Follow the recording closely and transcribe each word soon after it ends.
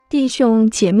弟兄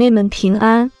姐妹们平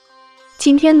安。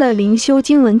今天的灵修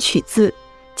经文取自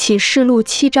启示录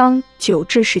7章9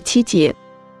至17节。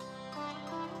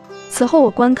此后我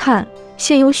观看，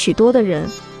现有许多的人，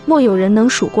莫有人能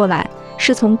数过来，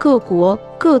是从各国、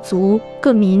各族、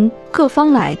各民、各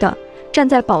方来的，站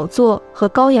在宝座和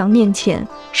羔羊面前，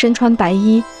身穿白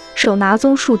衣，手拿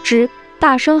棕树枝，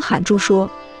大声喊住说：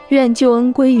愿救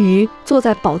恩归于坐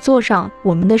在宝座上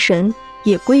我们的神，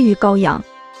也归于羔羊。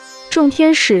众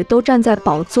天使都站在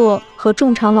宝座和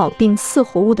众长老并四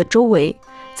活物的周围，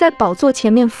在宝座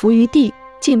前面伏于地，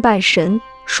敬拜神，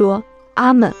说：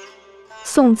阿们。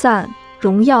颂赞、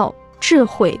荣耀、智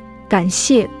慧、感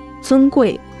谢、尊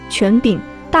贵、权柄、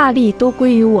大力都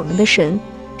归于我们的神，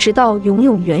直到永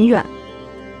永远远。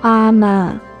阿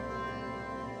们。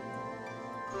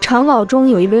长老中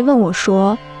有一位问我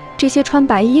说：这些穿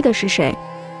白衣的是谁？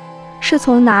是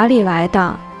从哪里来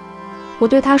的？我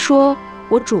对他说：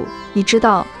我主，你知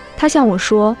道。他向我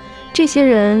说：这些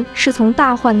人是从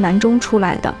大患难中出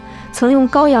来的，曾用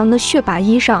羔羊的血把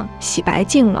衣裳洗白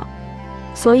净了，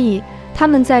所以他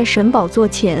们在神宝座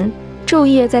前昼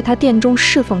夜在他殿中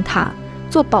侍奉他，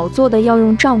做宝座的要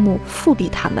用帐幕覆庇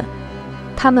他们。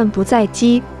他们不再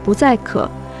饥，不再渴，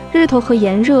日头和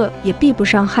炎热也必不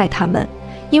伤害他们，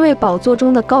因为宝座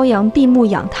中的羔羊必牧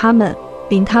养他们，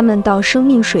领他们到生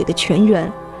命水的泉源，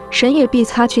神也必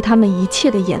擦去他们一切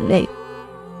的眼泪。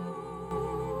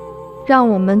让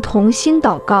我们同心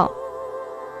祷告。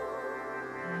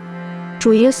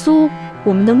主耶稣，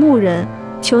我们的牧人，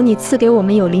求你赐给我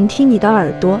们有聆听你的耳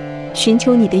朵，寻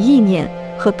求你的意念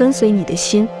和跟随你的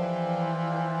心。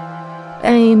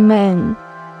Amen。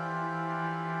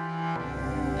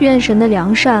愿神的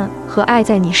良善和爱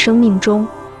在你生命中，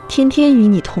天天与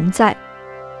你同在。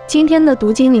今天的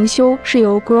读经灵修是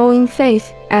由 Growing Faith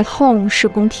at Home 事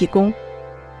工提供。